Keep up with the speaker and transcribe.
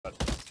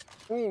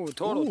Ooh,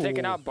 Total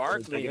taking out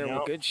Barkley here taking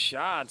with out. good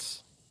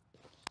shots.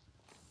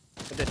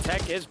 But the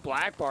tech is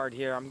blackbarred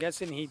here. I'm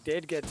guessing he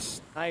did get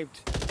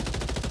sniped.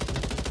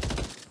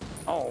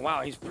 Oh,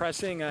 wow, he's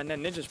pressing, and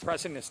then Ninja's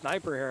pressing the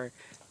sniper here.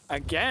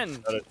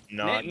 Again, That is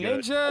not good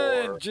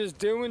Ninja for- just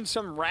doing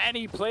some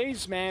ratty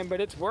plays, man,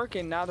 but it's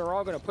working. Now they're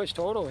all going to push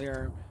Total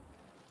here.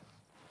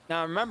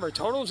 Now remember,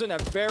 Total's in a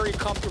very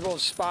comfortable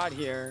spot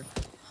here.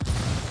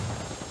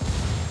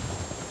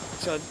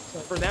 So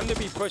for them to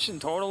be pushing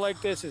Total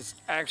like this is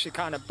actually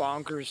kind of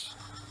bonkers.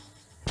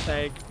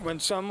 Like when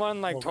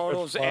someone like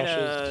Total's in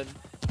a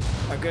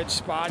good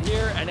spot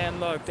here, and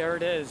then look, there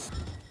it is.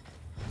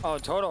 Oh,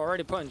 Total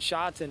already putting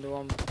shots into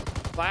him.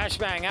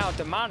 Flashbang out,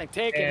 Demonic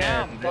taken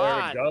out.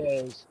 There it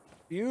goes.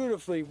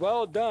 Beautifully,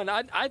 well done.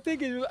 I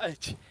think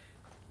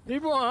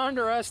people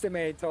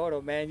underestimate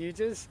Total, man. You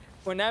just,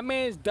 when that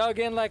man's dug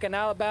in like an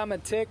Alabama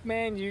tick,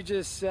 man, you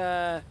just,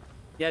 yeah,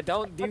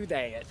 don't do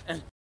that.